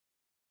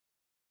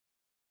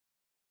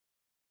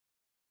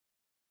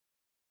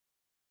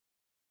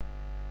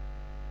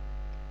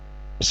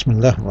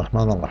Bismillah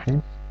ar-Rahman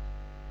ar-Rahim.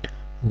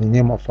 In the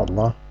name of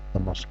Allah, the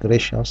most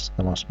gracious,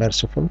 the most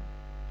merciful.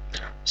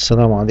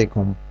 Assalamu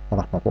alaikum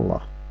wa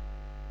rahmatullah.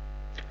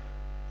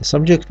 The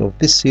subject of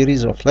this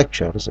series of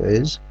lectures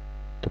is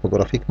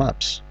topographic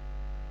maps.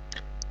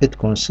 It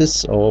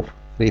consists of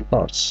 3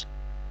 parts.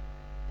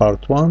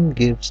 Part 1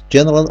 gives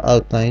general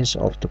outlines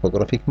of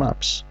topographic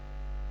maps.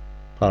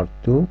 Part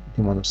 2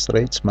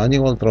 demonstrates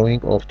manual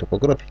drawing of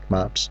topographic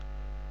maps,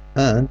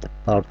 and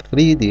Part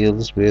 3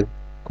 deals with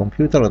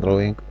computer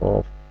drawing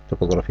of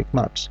topographic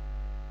maps.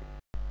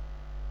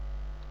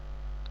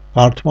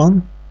 Part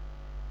 1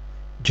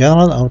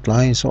 General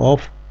outlines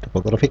of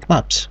topographic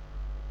maps.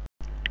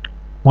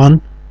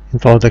 1.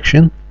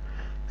 Introduction.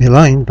 The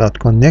line that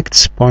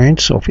connects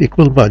points of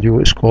equal value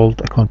is called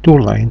a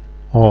contour line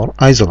or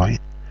isoline.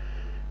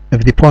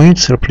 If the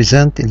points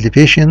represent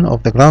elevation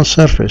of the ground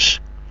surface,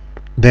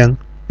 then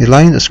the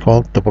line is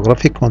called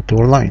topographic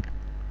contour line.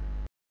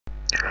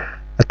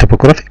 A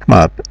topographic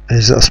map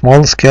is a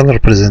small-scale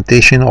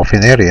representation of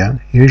an area,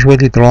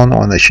 usually drawn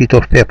on a sheet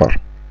of paper.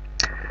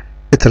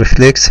 It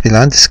reflects the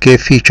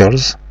landscape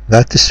features,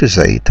 that is to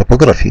say,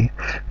 topography,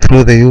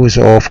 through the use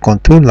of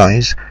contour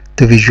lines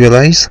to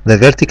visualize the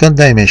vertical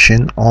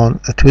dimension on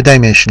a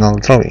two-dimensional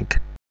drawing.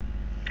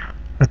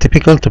 A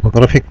typical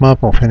topographic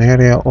map of an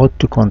area ought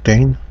to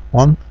contain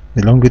 1.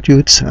 The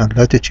longitudes and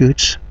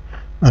latitudes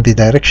and the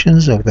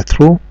directions of the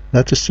true,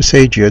 that is to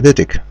say,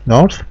 geodetic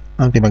north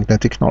and the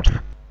magnetic north.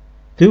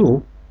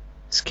 2.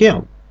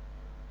 Scale,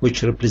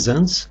 which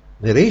represents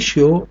the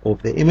ratio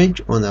of the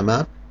image on a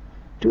map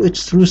to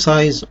its true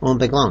size on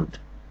the ground.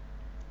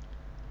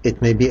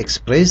 It may be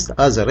expressed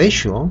as a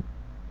ratio,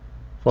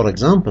 for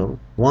example,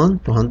 1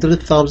 to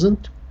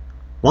 100,000,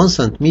 1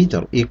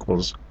 centimeter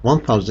equals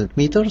 1,000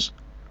 meters,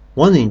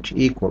 1 inch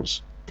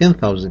equals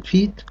 10,000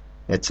 feet,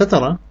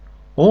 etc.,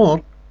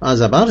 or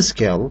as a bar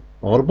scale,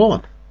 or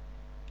both.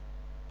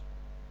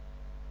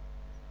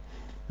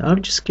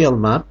 Large-scale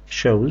map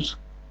shows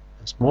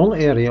a small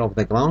area of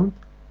the ground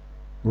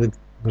with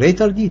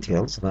greater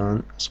details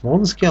than a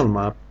small-scale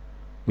map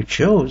which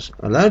shows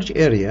a large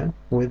area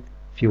with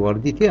fewer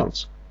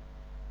details.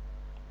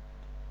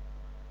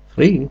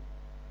 3.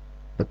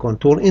 The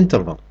contour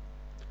interval,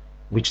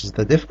 which is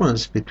the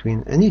difference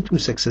between any two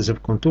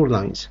successive contour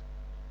lines.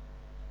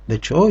 The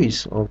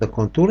choice of the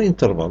contour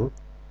interval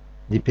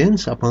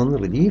depends upon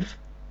relief,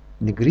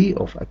 degree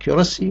of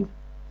accuracy,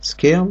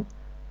 scale,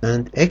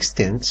 and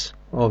extent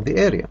of the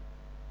area.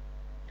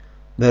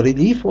 The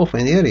relief of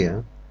an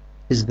area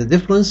is the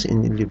difference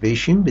in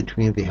elevation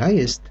between the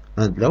highest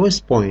and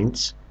lowest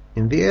points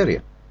in the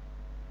area.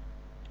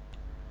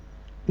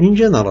 In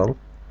general,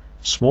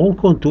 small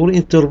contour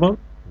interval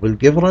will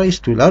give rise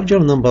to larger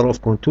number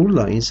of contour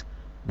lines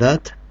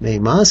that may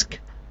mask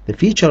the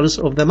features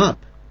of the map.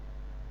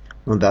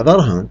 On the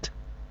other hand,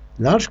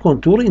 large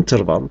contour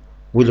interval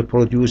will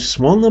produce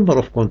small number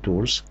of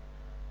contours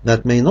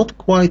that may not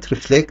quite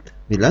reflect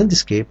the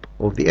landscape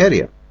of the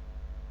area.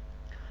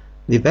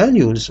 The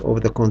values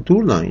of the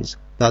contour lines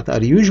that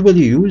are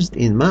usually used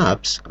in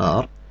maps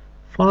are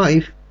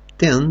 5,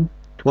 10,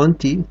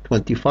 20,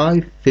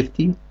 25,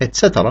 50,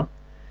 etc.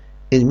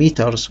 in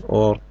meters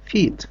or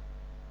feet.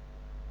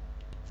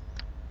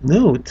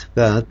 Note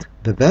that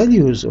the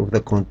values of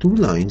the contour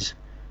lines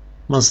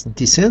must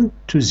descend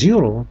to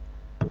 0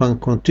 upon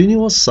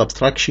continuous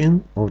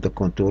subtraction of the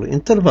contour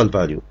interval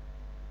value.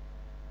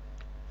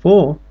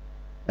 4.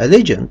 A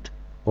legend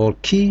or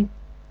key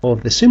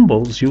of the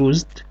symbols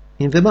used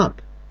in the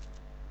map.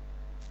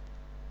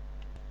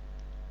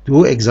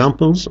 2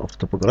 examples of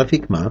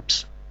topographic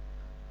maps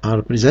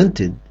are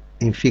presented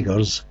in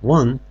figures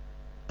 1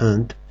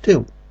 and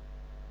 2.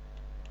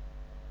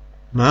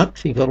 Map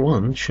figure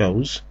 1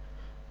 shows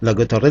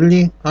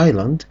Lagotarelli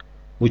Island,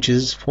 which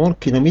is 4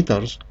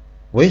 kilometers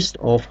west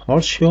of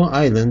Horseshoe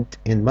Island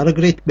in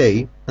Margaret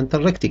Bay,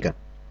 Antarctica.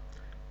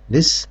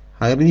 This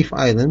high-relief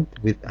island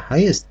with a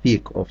highest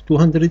peak of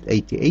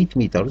 288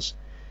 meters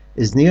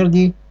is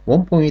nearly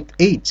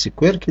 1.8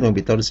 square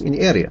kilometers in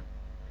area.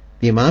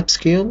 The map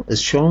scale is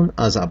shown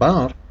as a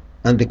bar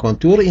and the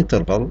contour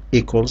interval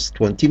equals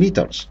 20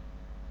 meters.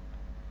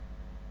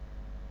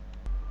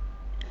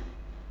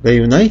 The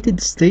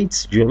United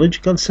States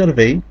Geological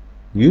Survey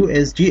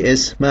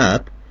USGS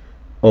map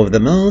of the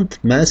Mount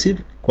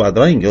Massive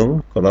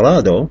Quadrangle,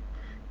 Colorado,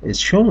 is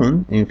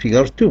shown in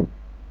figure 2.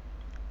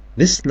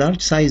 This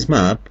large-size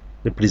map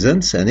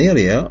represents an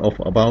area of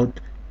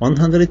about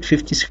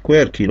 150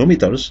 square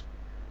kilometers,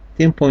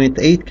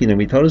 10.8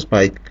 kilometers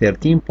by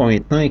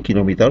 13.9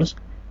 kilometers,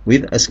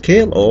 with a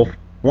scale of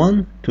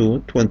 1 to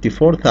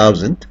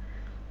 24,000,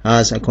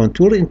 has a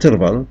contour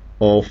interval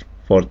of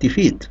 40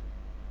 feet.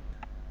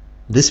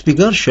 This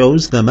figure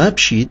shows the map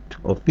sheet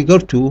of figure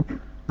 2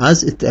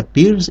 as it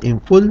appears in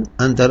full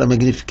under a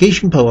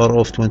magnification power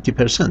of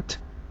 20%.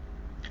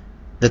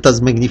 Let us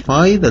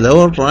magnify the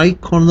lower right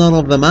corner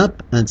of the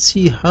map and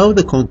see how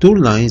the contour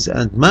lines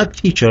and map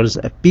features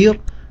appear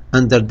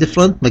under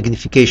different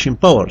magnification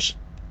powers.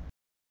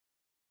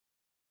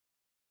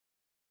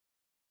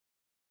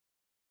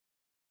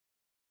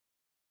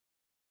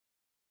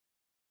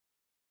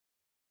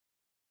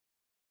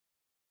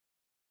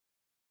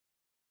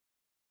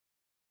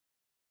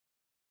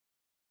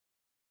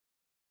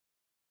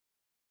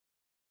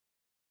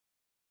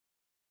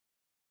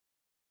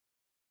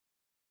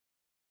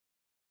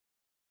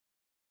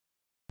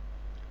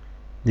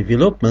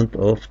 Development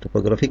of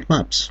topographic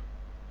maps.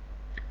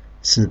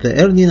 Since the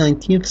early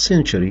 19th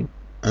century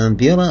and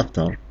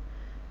thereafter,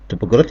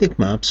 topographic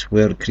maps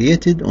were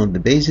created on the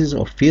basis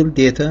of field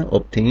data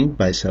obtained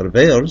by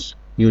surveyors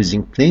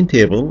using plane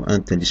table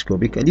and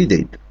telescopic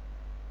alidade.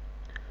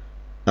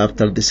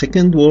 After the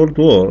Second World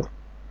War,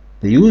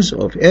 the use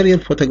of aerial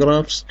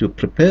photographs to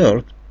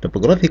prepare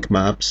topographic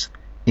maps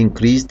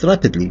increased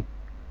rapidly.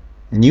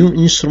 New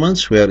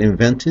instruments were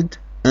invented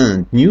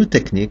and new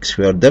techniques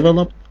were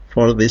developed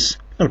for this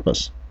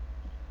purpose.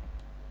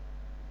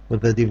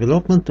 With the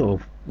development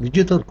of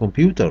digital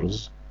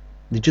computers,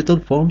 digital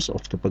forms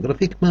of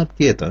topographic map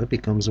data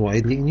becomes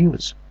widely in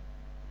use.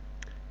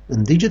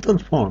 In digital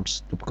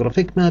forms,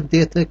 topographic map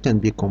data can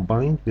be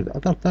combined with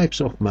other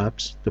types of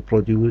maps to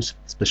produce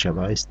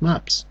specialized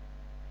maps.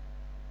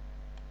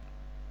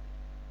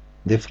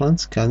 Different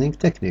scanning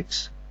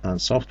techniques and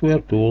software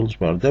tools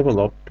were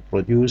developed to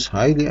produce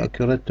highly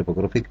accurate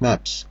topographic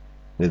maps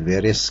with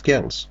various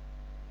scales.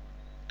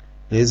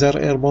 Laser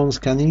airborne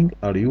scanning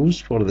are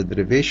used for the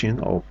derivation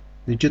of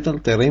digital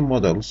terrain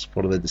models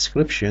for the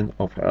description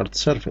of Earth's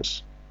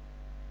surface.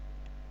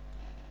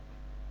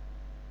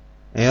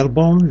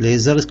 Airborne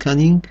laser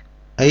scanning,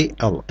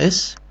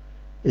 ALS,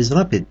 is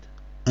rapid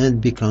and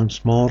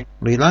becomes more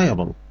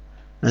reliable,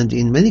 and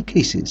in many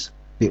cases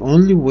the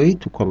only way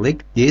to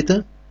collect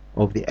data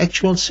of the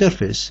actual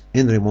surface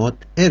in remote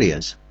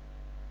areas.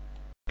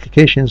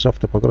 Applications of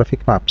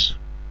topographic maps.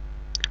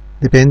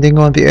 Depending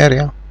on the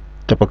area,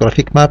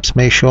 topographic maps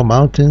may show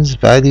mountains,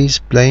 valleys,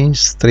 plains,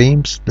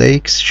 streams,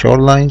 lakes,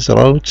 shorelines,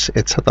 roads,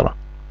 etc.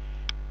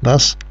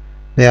 Thus,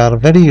 they are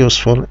very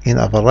useful in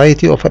a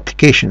variety of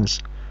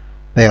applications.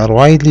 They are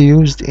widely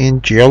used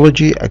in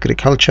geology,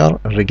 agriculture,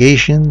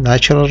 irrigation,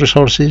 natural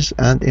resources,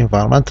 and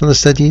environmental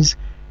studies,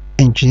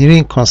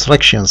 engineering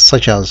constructions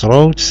such as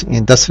roads,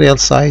 industrial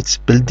sites,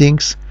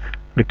 buildings,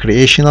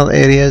 recreational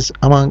areas,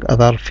 among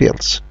other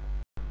fields.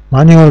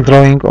 Manual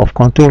drawing of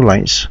contour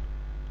lines.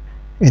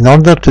 In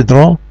order to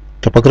draw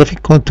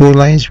topographic contour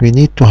lines, we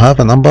need to have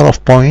a number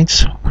of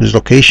points whose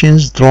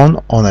locations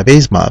drawn on a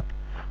base map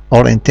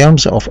or in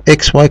terms of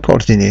XY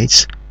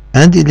coordinates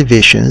and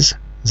elevations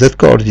Z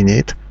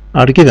coordinate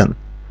are given.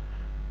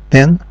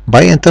 Then,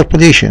 by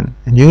interpolation,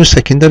 new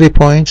secondary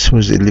points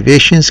whose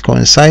elevations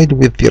coincide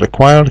with the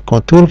required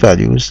contour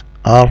values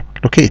are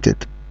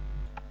located.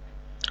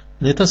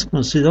 Let us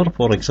consider,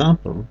 for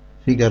example,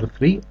 Figure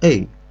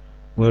 3a,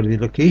 where the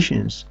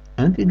locations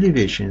and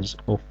elevations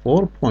of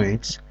 4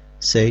 points,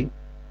 say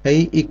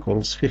A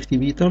equals 50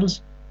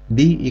 meters,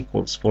 B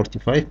equals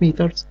 45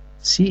 meters,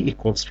 C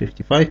equals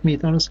 55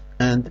 meters,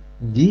 and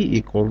D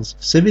equals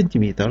 70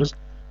 meters,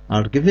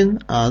 are given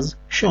as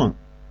shown.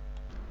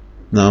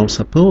 Now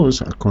suppose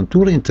a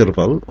contour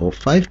interval of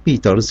 5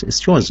 meters is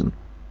chosen.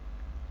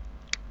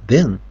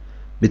 Then,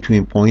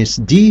 between points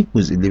D,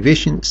 whose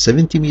elevation is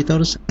 70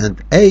 meters, and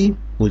A,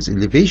 whose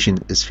elevation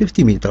is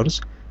 50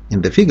 meters,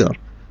 in the figure,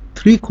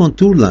 3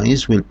 contour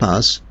lines will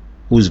pass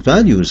whose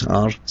values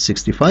are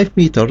 65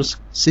 meters,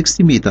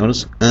 60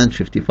 meters, and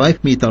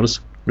 55 meters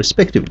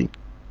respectively.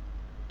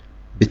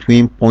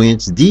 Between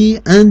points D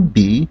and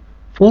B,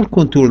 4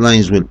 contour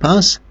lines will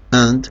pass,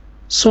 and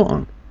so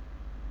on.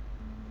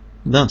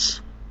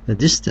 Thus, the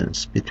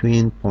distance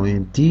between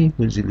point D,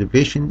 whose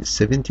elevation is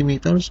 70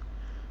 meters,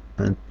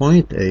 and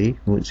point A,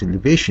 whose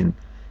elevation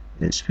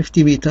is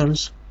 50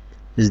 meters,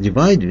 is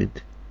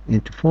divided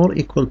into 4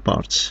 equal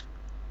parts,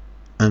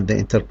 and the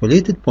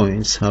interpolated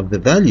points have the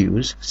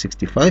values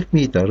 65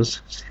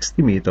 meters,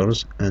 60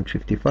 meters, and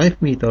 55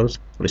 meters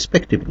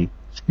respectively.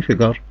 See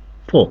Figure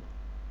 4.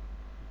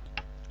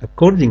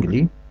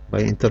 Accordingly, by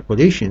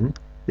interpolation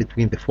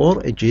between the 4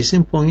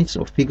 adjacent points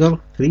of Figure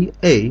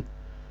 3a,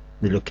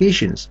 the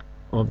locations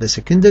of the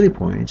secondary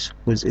points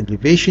whose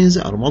elevations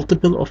are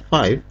multiple of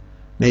 5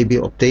 may be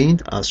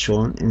obtained as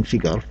shown in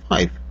Figure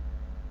 5.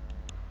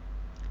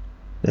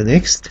 The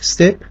next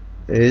step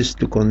is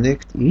to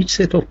connect each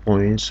set of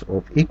points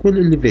of equal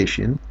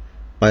elevation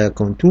by a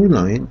contour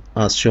line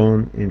as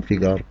shown in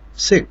Figure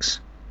 6.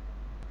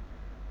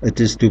 It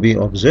is to be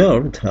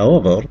observed,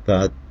 however,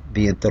 that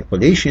the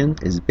interpolation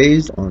is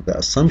based on the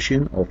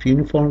assumption of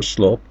uniform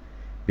slope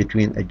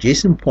between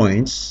adjacent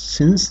points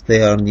since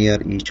they are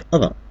near each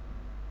other.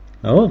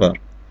 However,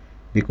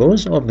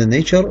 because of the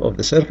nature of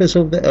the surface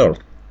of the Earth,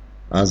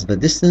 as the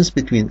distance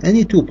between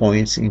any 2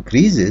 points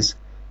increases,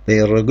 the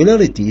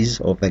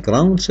irregularities of the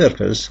ground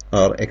surface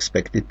are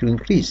expected to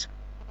increase.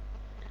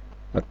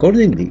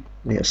 Accordingly,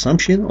 the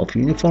assumption of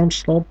uniform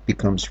slope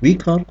becomes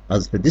weaker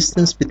as the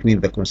distance between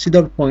the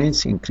considered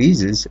points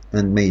increases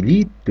and may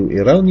lead to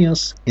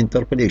erroneous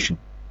interpolation.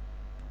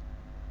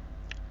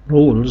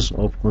 Rules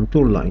of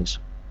contour lines.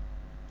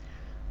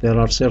 There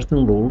are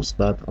certain rules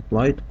that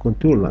apply to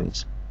contour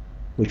lines,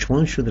 which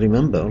one should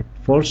remember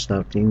before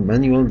starting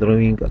manual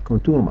drawing a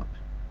contour map.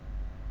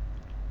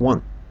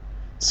 1.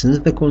 Since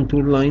the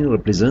contour line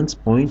represents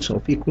points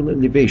of equal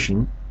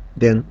elevation,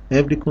 then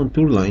every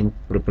contour line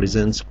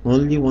represents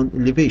only one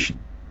elevation.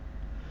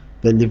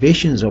 The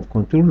elevations of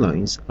contour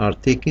lines are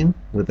taken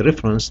with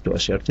reference to a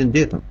certain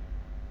datum.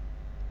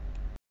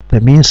 The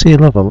mean sea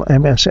level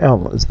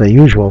MSL is the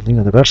usual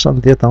universal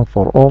datum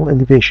for all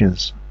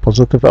elevations,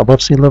 positive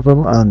above sea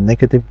level and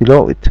negative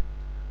below it.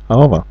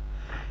 However,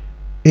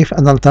 if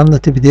an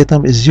alternative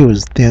datum is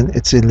used, then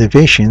its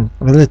elevation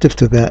relative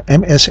to the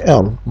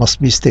MSL must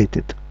be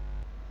stated.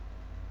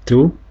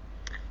 2.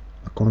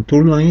 A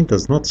contour line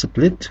does not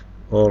split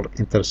or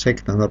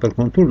intersect another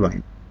contour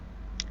line.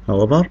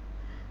 However,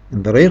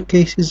 in the rare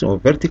cases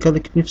of vertical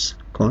cliffs,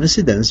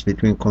 coincidence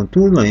between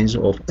contour lines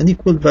of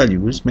unequal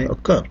values may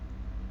occur.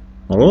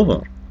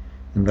 Moreover,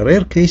 in the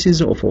rare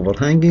cases of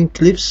overhanging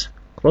cliffs,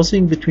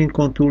 crossing between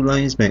contour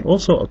lines may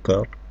also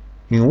occur,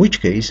 in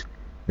which case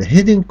the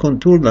hidden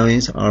contour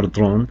lines are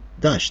drawn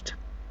dashed.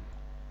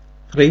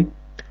 3.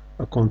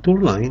 A contour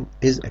line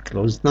is a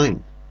closed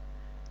line.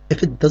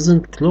 If it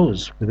doesn't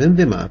close within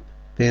the map,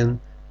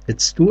 then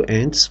its two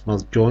ends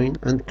must join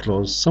and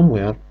close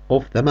somewhere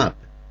off the map.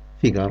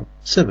 Figure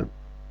 7.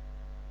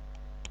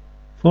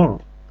 4.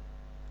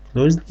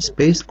 Closely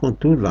spaced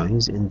contour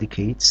lines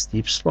indicate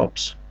steep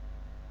slopes,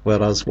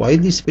 whereas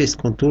widely spaced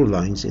contour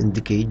lines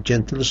indicate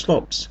gentle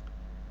slopes.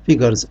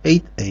 Figures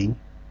 8a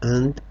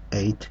and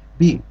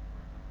 8b.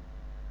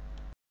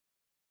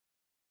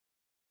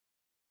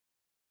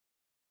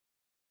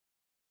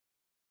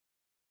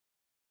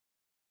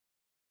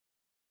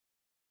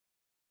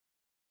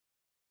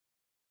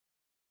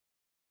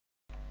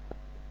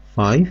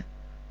 Five.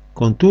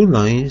 Contour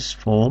lines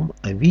form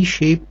a V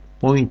shape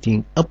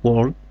pointing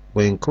upward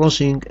when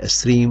crossing a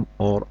stream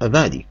or a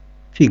valley.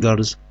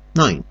 Figures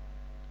 9.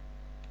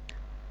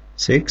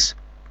 6.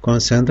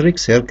 Concentric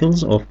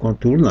circles of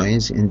contour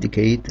lines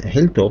indicate a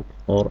hilltop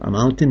or a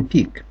mountain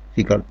peak.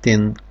 Figure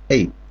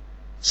 10a.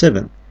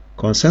 7.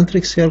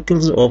 Concentric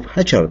circles of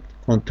hachured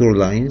contour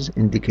lines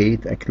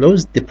indicate a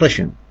closed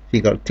depression.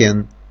 Figure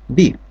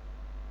 10b.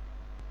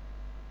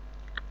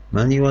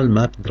 Manual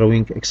map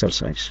drawing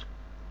exercise.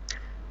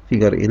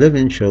 Figure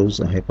 11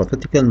 shows a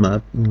hypothetical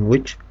map in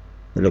which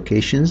the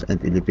locations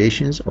and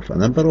elevations of a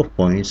number of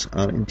points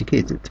are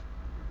indicated.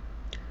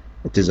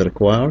 It is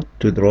required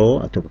to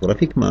draw a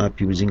topographic map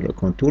using a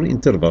contour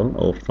interval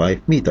of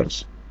 5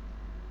 meters.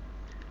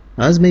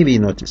 As may be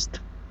noticed,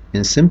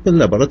 in simple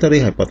laboratory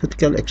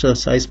hypothetical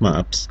exercise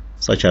maps,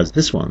 such as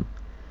this one,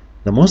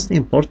 the most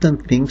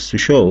important things to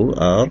show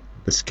are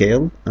the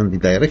scale and the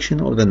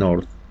direction of the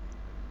north.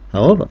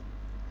 However,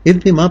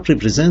 if the map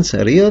represents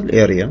a real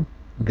area,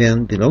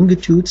 then the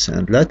longitudes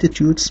and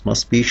latitudes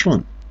must be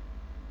shown.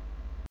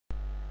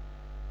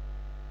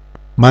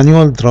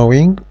 Manual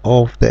drawing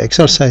of the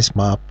exercise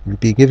map will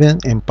be given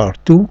in part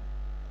 2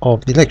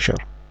 of the lecture.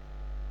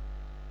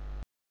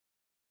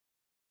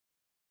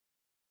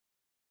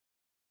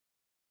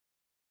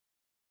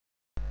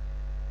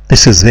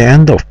 This is the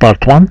end of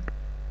part 1.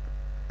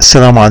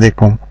 Assalamu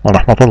alaikum wa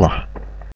rahmatullah.